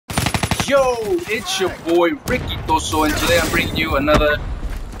Yo, it's your boy Ricky Toso, and today I'm bringing you another,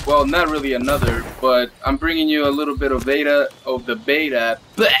 well, not really another, but I'm bringing you a little bit of the beta.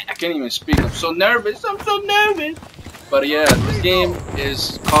 Bleh, I can't even speak. I'm so nervous. But yeah, this game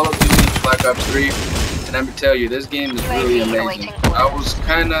is Call of Duty Black Ops 3, and I'm gonna tell you, this game is really amazing. I was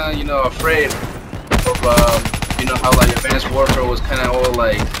kind of, afraid of, how like Advanced Warfare was kind of all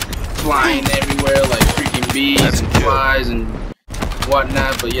like flying everywhere, like freaking bees and flies and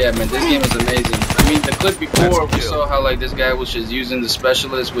whatnot. But yeah, man, this game is amazing. I mean, the clip before we saw how like this guy was just using the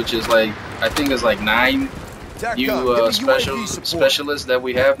specialist, which is like, I think it's like 9 new specialists that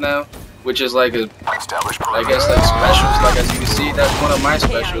we have now, which is like a, I guess like specials. Like as you can see, that's one of my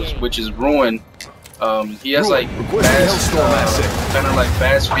specials, which is Ruin. He has like fast, kind of like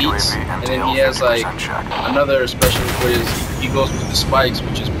fast beats, and then he has like another special where he goes with the spikes,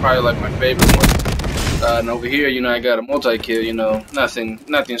 which is probably like my favorite one. And over here, I got a multi-kill,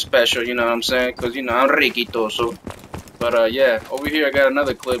 nothing special, you know what I'm saying? Because, I'm Ricky Toso. But, yeah, over here I got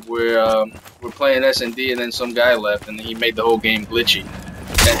another clip where we're playing S&D and then some guy left and he made the whole game glitchy.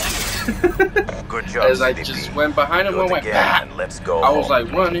 Good job, as I just went behind him, I went, bah! I was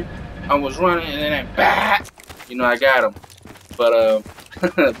like running, and then bah! I got him. But,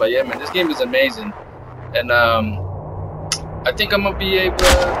 but yeah, man, this game is amazing. And, I think I'm gonna be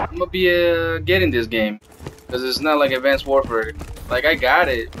getting this game, because it's not like Advanced Warfare. Like I got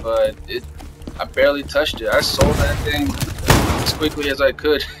it, but I barely touched it. I sold that thing as quickly as I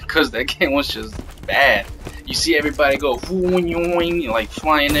could, because that game was just bad. You see everybody go like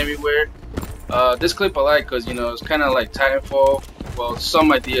flying everywhere. This clip I like because it's kind of like Titanfall. Well,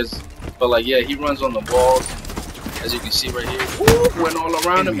 some ideas, but like yeah, he runs on the walls. As you can see right here, went all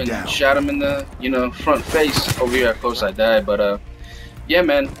around him and shot him in the, front face. Over here, of course, I died. But, yeah,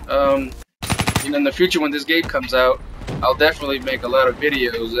 man, in the future when this game comes out, I'll definitely make a lot of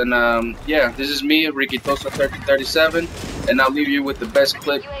videos. And, yeah, this is me, Ricky Toso 3037, and I'll leave you with the best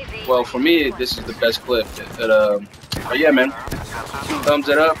clip. Well, for me, this is the best clip. But yeah, man, thumbs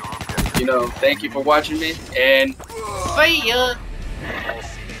it up. Thank you for watching me, and see ya.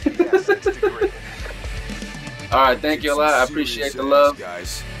 Alright, thank you a lot. I appreciate the love.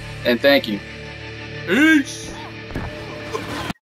 And thank you. Peace.